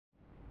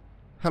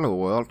Hello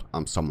world,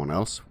 I'm someone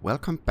else.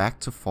 Welcome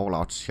back to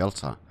Fallout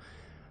Shelter.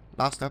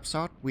 Last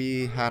episode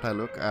we had a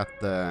look at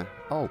the...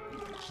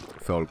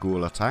 full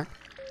ghoul attack.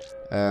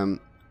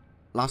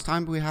 Last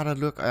time we had a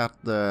look at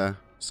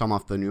some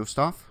of the new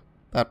stuff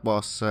that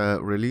was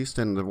released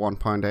in the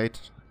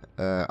 1.8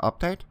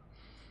 update.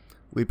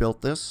 We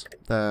built this,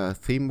 the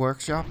theme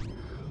workshop.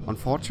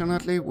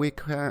 Unfortunately we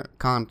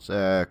can't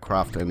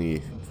craft any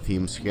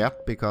themes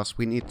yet because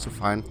we need to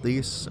find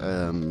these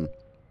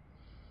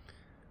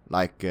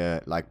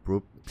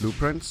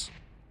blueprints.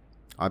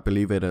 I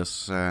believe it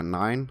is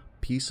 9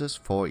 pieces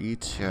for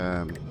each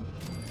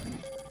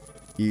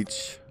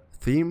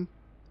theme.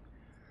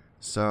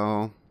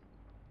 So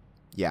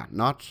yeah,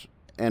 not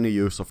any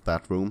use of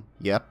that room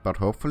yet, but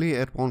hopefully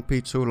it won't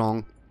be too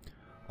long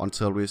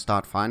until we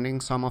start finding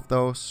some of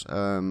those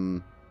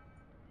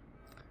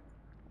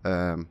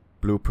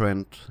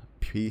blueprint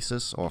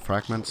pieces or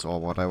fragments or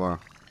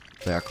whatever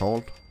they are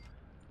called.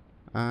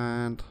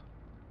 And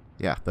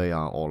yeah, they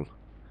are all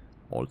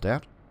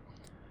dead.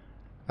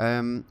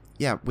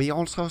 Yeah, we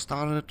also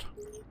started,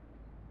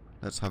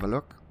 let's have a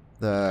look,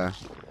 the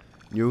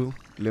new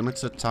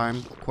limited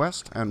time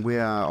quest, and we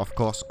are of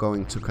course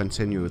going to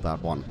continue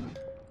that one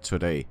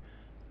today.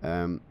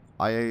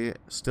 I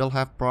still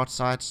have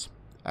broadsides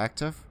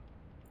active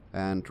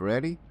and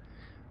ready,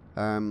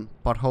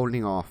 but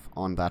holding off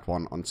on that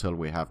one until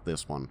we have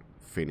this one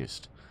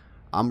finished.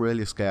 I'm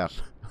really scared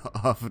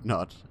of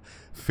not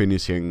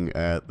finishing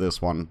this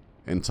one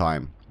in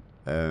time.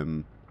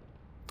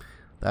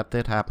 That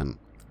did happen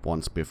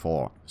once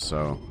before,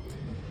 so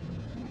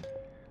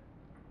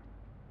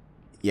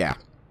yeah,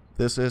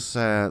 this is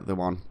the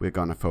one we're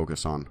gonna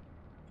focus on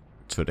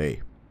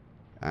today.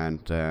 And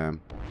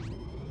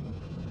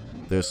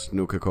this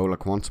Nuka-Cola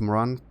Quantum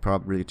run,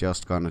 probably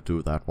just gonna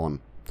do that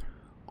one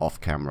off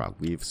camera.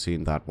 We've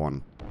seen that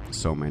one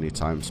so many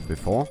times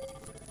before.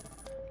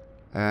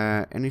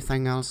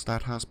 Anything else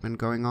that has been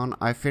going on?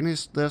 I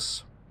finished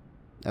this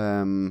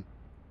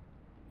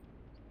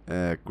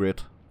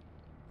grid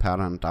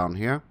pattern down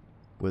here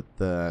with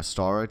the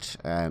storage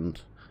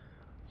and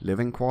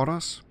living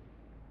quarters.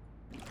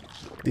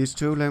 These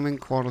two living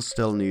quarters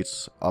still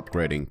needs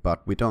upgrading,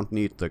 but we don't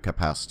need the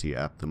capacity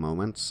at the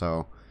moment,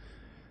 so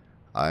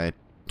I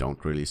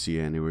don't really see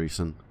any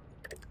reason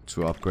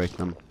to upgrade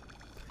them.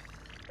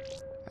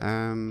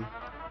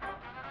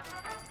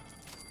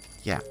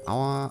 Yeah,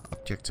 our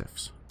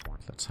objectives.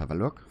 Let's have a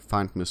look.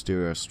 Find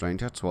mysterious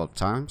stranger 12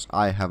 times.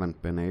 I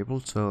haven't been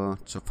able to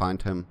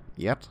find him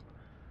yet,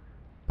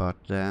 but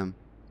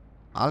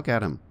I'll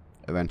get him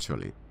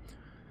eventually.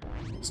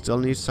 Still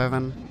need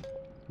 7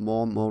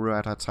 more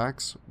Murad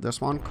attacks.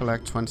 This one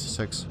collect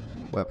 26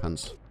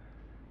 weapons.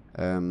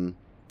 Yeah,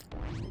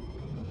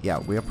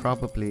 we are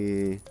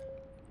probably...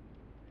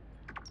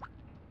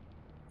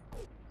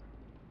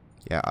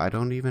 Yeah, I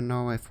don't even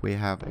know if we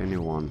have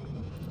anyone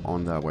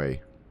on their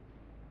way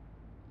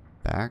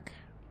back.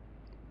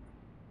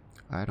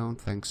 I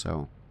don't think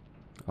so.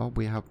 Oh,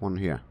 we have one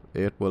here.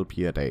 It will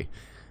be a day.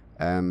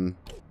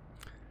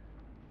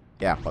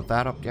 Yeah, but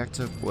that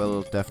objective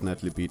will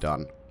definitely be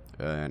done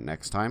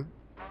next time.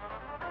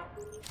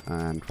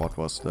 And what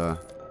was the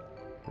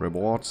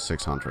reward?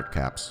 600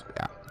 caps.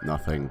 Yeah,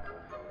 nothing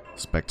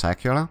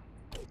spectacular.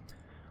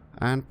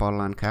 And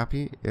Bottle and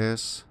Cappy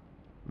is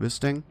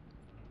visiting.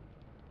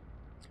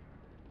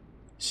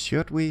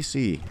 Should we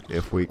see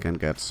if we can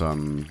get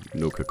some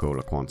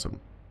Nuka-Cola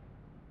Quantum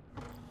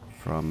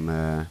from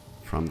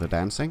the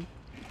dancing?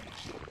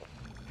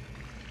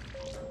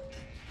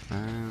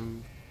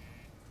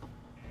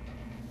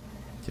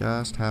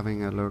 Just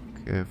having a look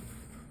if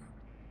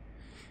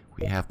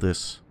we have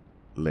this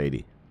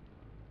lady.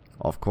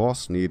 Of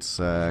course, needs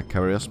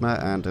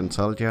charisma and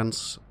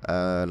intelligence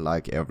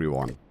like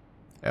everyone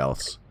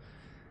else.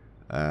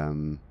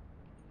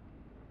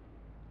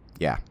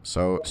 Yeah,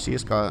 so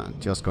she's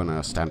just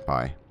gonna stand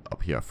by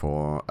up here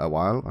for a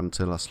while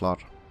until a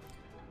slot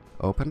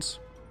opens.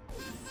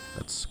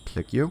 Let's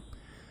click you.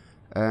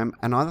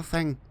 Another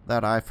thing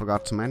that I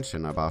forgot to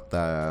mention about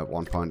the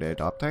 1.8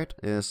 update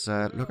is,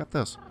 look at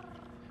this.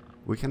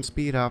 We can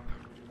speed up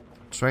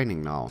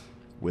training now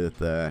with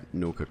the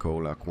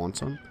Nuka-Cola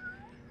Quantum.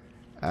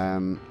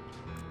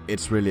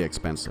 It's really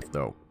expensive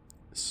though,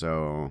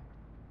 so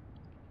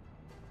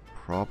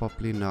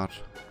probably not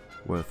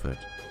worth it.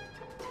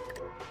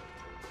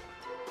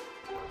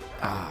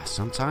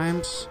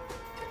 Sometimes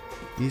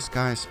these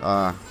guys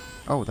are...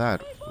 Oh,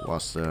 that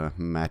was a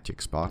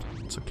magic spot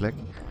to click.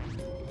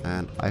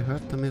 And I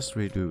heard the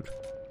mystery dude,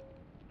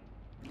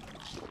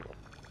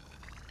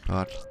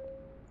 but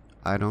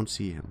I don't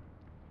see him.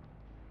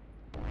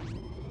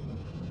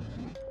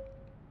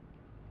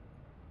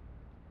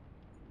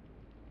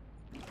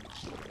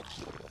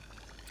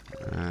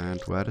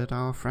 And where did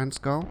our friends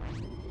go?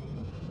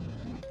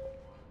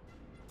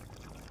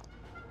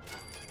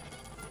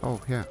 Oh,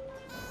 here.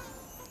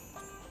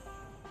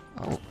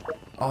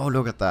 Oh,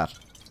 look at that.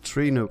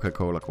 3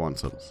 Nuka-Cola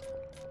Quantums.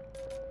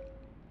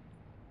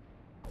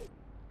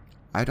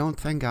 I don't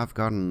think I've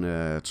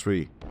gotten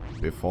 3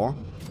 before.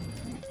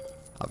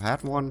 I've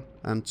had 1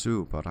 and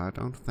 2, but I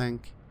don't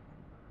think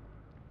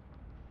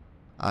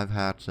I've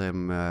had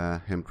him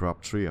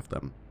drop 3 of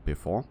them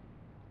before.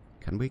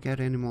 Can we get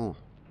any more?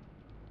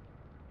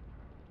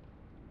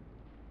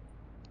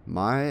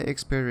 My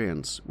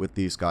experience with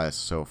these guys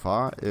so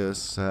far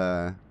is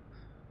that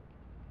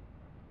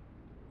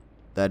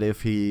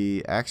if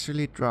he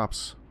actually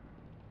drops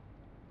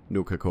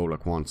Nuka-Cola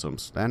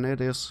Quantums, then it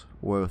is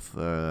worth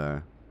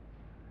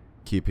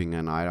keeping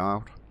an eye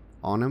out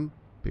on him,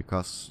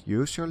 because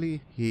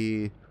usually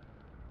he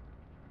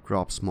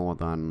drops more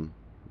than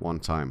 1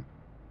 time.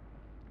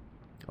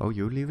 Oh,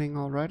 you leaving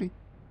already?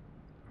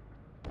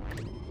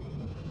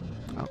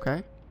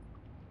 Okay.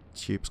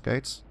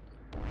 Cheapskates.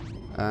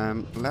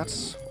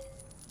 Let's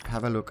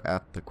have a look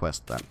at the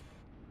quest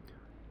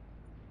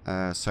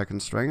then.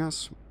 Second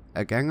stringers.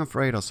 A gang of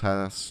raiders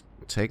has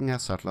taken a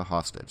settler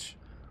hostage.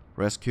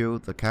 Rescue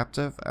the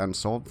captive and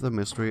solve the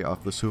mystery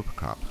of the super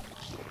cop.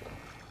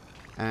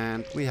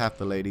 And we have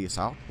the ladies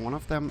out. One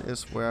of them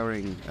is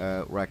wearing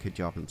Racky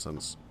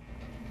Jobinson's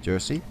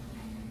jersey,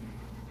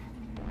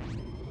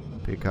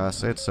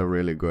 because it's a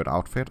really good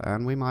outfit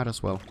and we might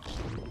as well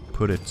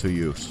put it to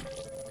use.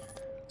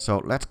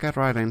 So let's get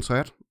right into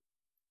it.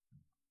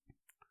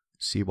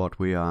 See what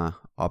we are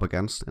up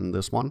against in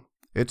this one.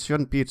 It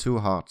shouldn't be too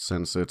hard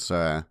since it's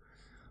a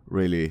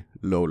really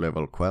low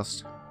level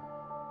quest.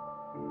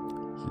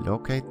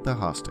 Locate the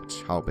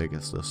hostage. How big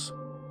is this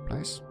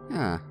place?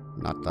 Yeah,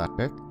 not that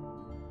big.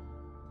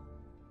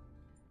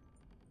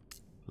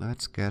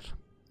 Let's get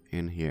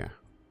in here.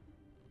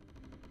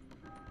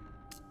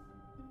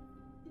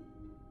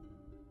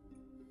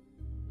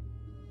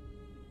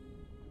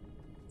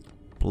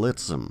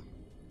 Blitz him.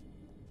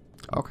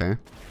 Okay.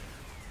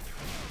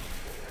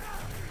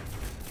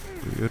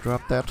 Will you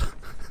drop that?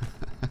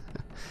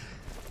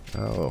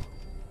 Oh.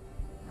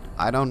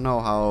 I don't know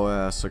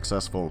how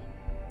successful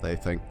they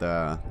think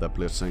the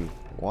blitzing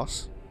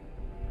was.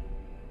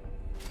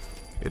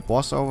 It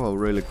was over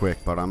really quick,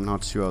 but I'm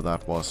not sure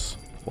that was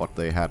what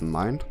they had in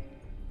mind.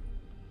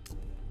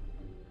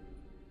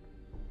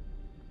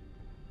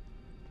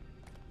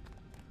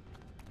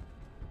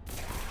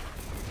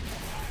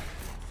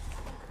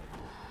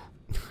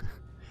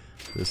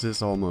 This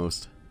is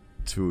almost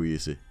too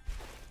easy.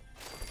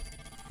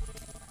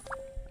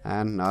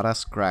 And not a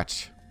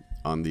scratch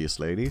on these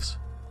ladies.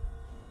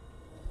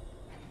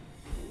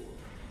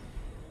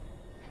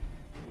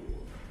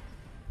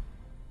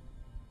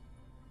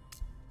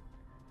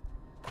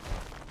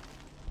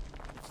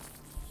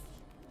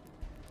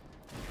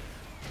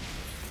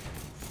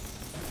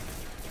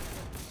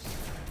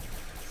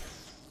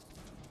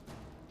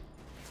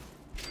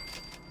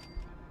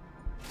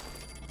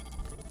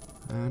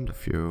 And a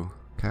few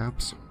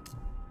caps.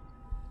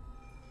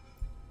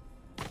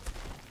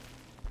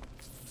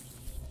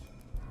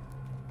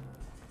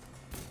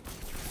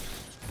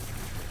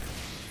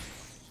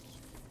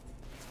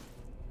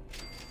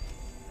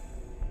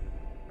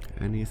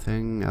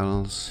 Anything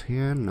else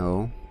here?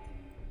 No.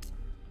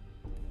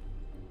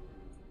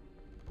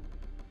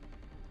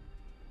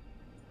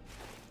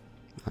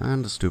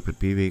 And a stupid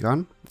BB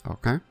gun.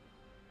 Okay.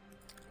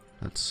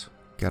 Let's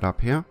get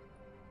up here.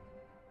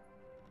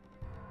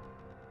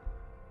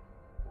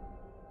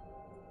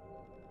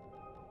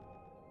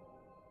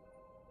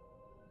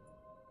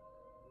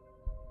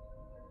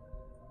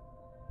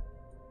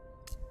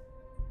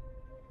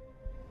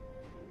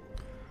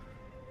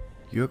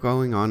 You're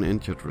going on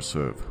injured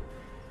reserve.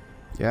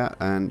 Yeah,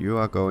 and you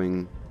are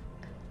going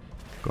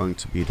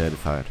to be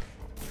identified.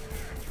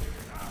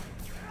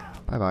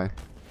 Bye bye.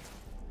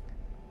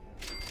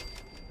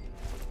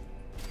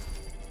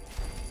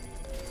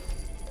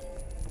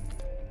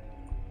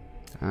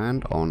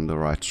 And on the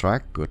right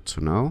track, good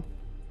to know.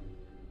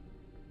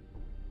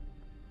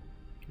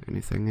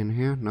 Anything in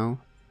here? No.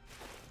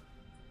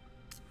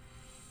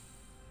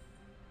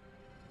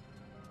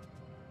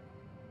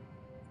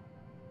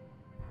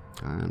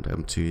 And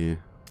empty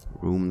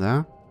room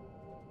there.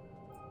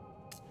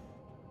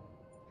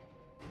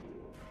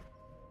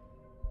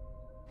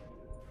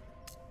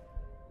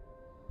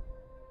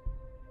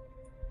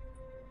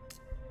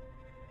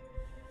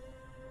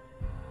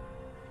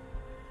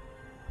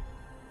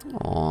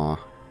 Aw,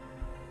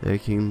 they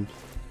can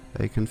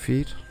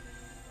feed.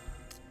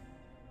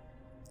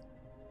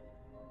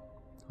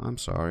 I'm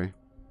sorry.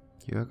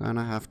 You're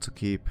gonna have to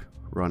keep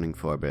running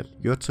for a bit.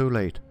 You're too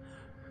late.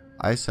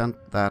 I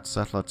sent that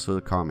settler to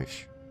the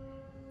Comish.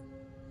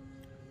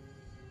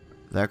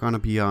 They're gonna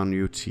be our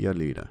new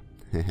cheerleader.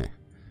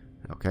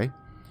 Okay.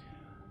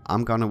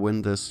 I'm gonna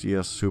win this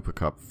year's Super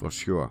Cup for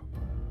sure.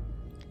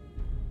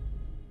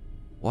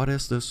 What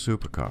is this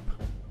Super Cup?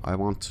 I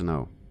want to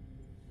know.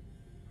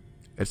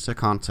 It's a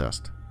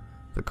contest.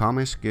 The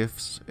Comish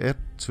gives it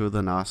to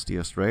the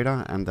nastiest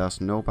raider, and there's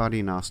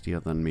nobody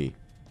nastier than me.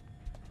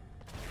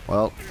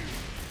 Well,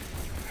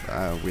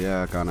 we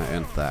are gonna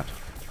end that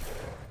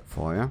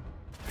for you.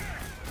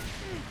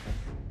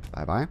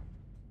 Bye bye.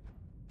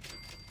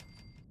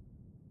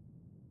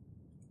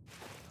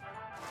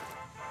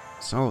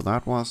 So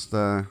that was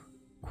the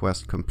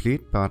quest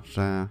complete, but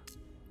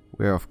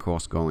we're of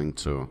course going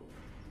to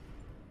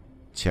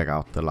check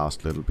out the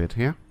last little bit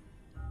here.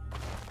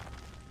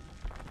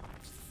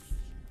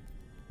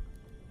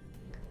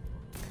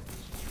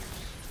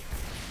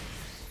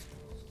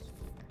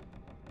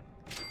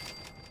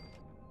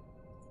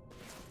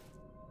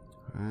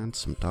 And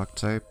some duct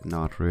tape,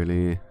 not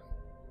really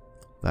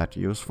that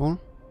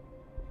useful.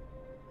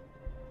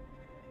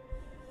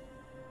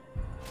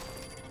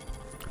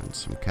 And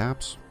some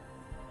caps.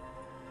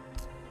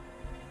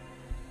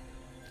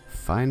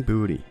 Fine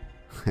booty.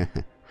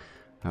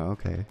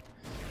 Okay.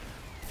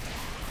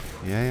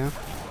 Yeah.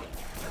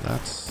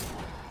 That's...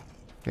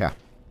 yeah.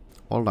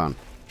 All done.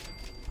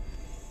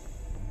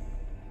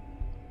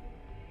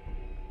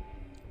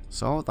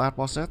 So that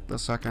was it. The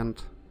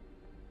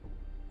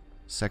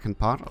second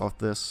part of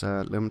this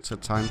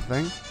limited time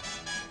thing.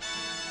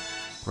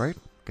 Great.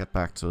 Get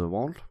back to the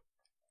vault.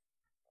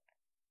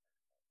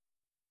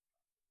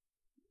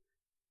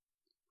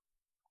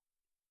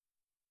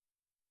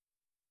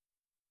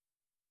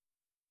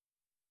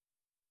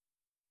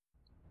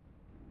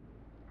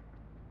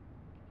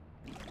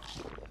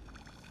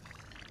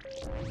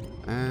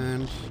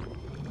 And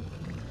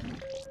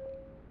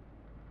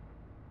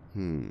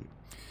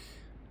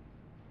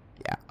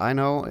yeah, I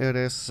know it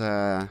is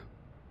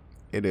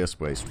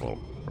wasteful,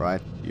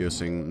 right?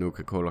 Using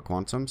Nuka-Cola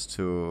Quantums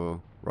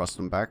to rust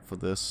them back for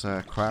this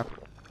crap.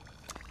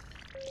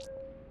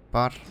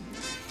 But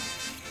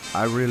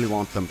I really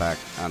want them back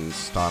and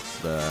start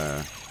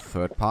the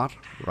third part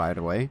right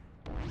away.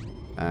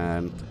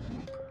 And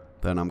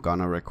then I'm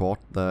gonna record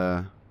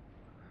the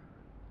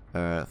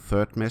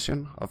third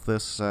mission of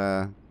this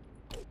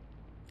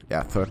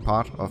third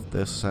part of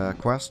this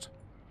quest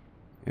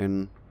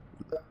in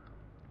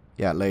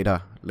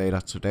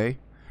later today,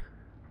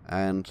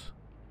 and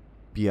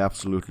be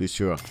absolutely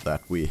sure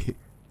that we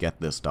get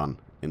this done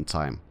in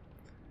time.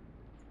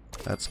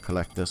 Let's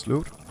collect this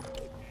loot.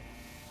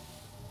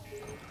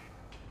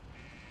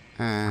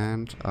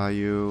 And are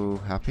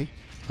you happy?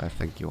 I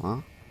think you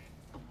are,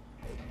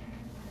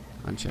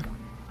 aren't you?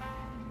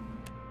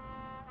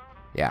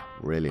 Yeah,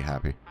 really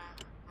happy.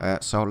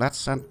 So let's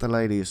send the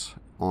ladies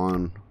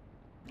on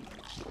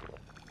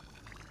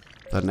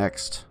the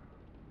next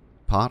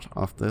part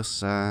of this,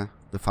 the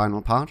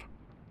final part,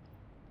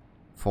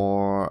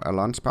 for a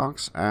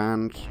lunchbox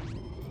and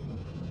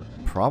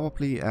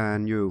probably a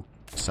new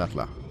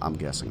settler, I'm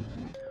guessing.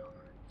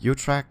 You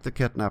track the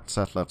kidnapped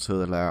settler to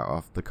the lair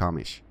of the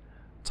commish.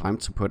 Time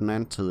to put an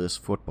end to this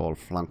football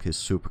flunky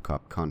Super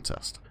Cup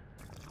contest.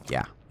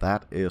 Yeah,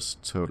 that is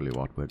totally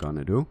what we're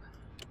gonna do.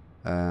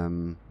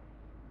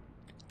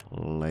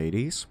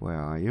 Ladies,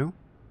 where are you?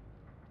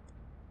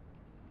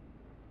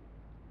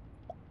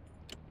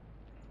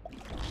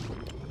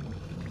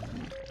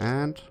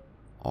 And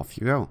off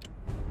you go.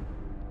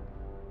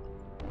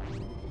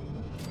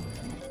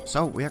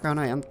 So we're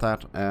gonna end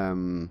that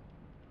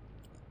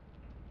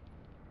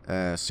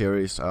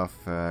series of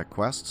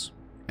quests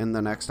in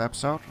the next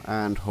episode,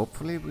 and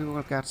hopefully we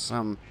will get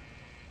some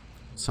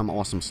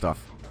awesome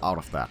stuff out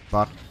of that.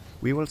 But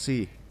we will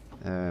see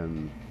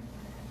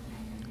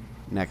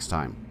next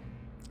time.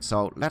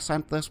 So let's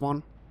end this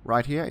one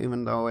right here,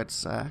 even though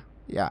it's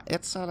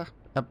it's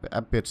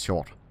a bit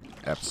short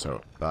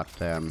episode, but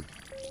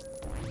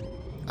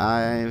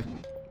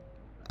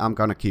I'm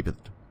gonna keep it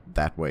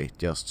that way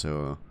just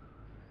to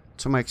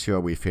make sure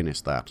we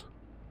finish that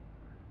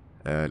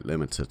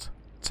limited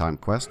time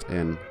quest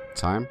in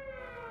time.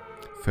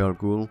 Feral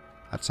ghoul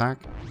attack.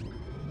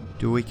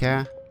 Do we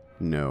care?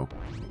 No.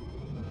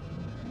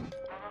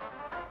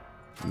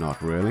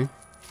 Not really.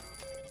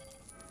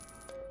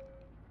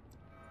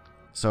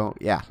 So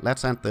yeah,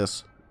 let's end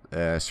this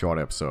short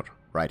episode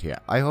right here.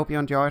 I hope you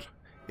enjoyed.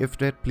 If you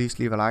did, please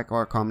leave a like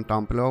or a comment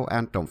down below,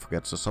 and don't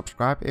forget to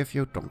subscribe if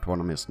you don't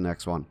want to miss the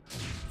next one.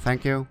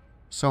 Thank you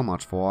so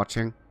much for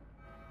watching.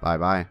 Bye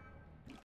bye.